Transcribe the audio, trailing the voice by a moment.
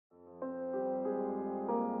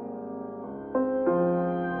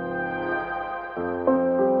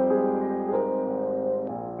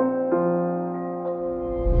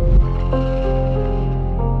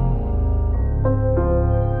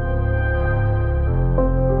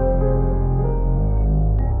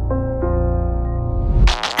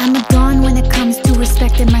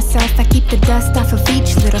respecting myself. I keep the dust off of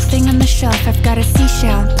each little thing on the shelf. I've got a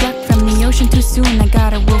seashell plucked from the ocean too soon. I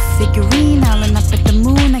got a wolf figurine howling up at the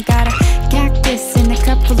moon. I got a cactus in a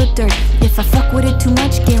cup full of dirt. If I fuck with it too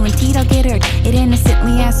much, guaranteed I'll get hurt. It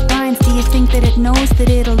innocently has spines. Do you think that it knows that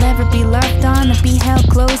it'll ever be loved on or be held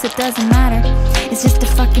close? It doesn't matter. It's just a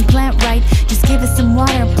fucking plant, right? Just give it some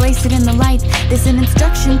water, place it in the light. There's an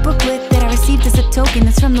instruction booklet that I received as a token.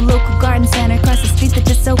 It's from the local garden center across the street that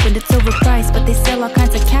just opened. It's overpriced, but they sell all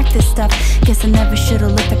kinds of cactus stuff. Guess I never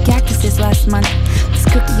should've looked at cactuses last month. This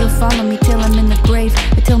cookie will follow me till I'm in the grave,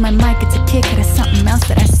 or till my mic gets a kick out of something else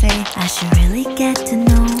that I say. I should really get to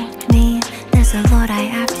know me. There's a lot I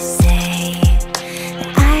have to say.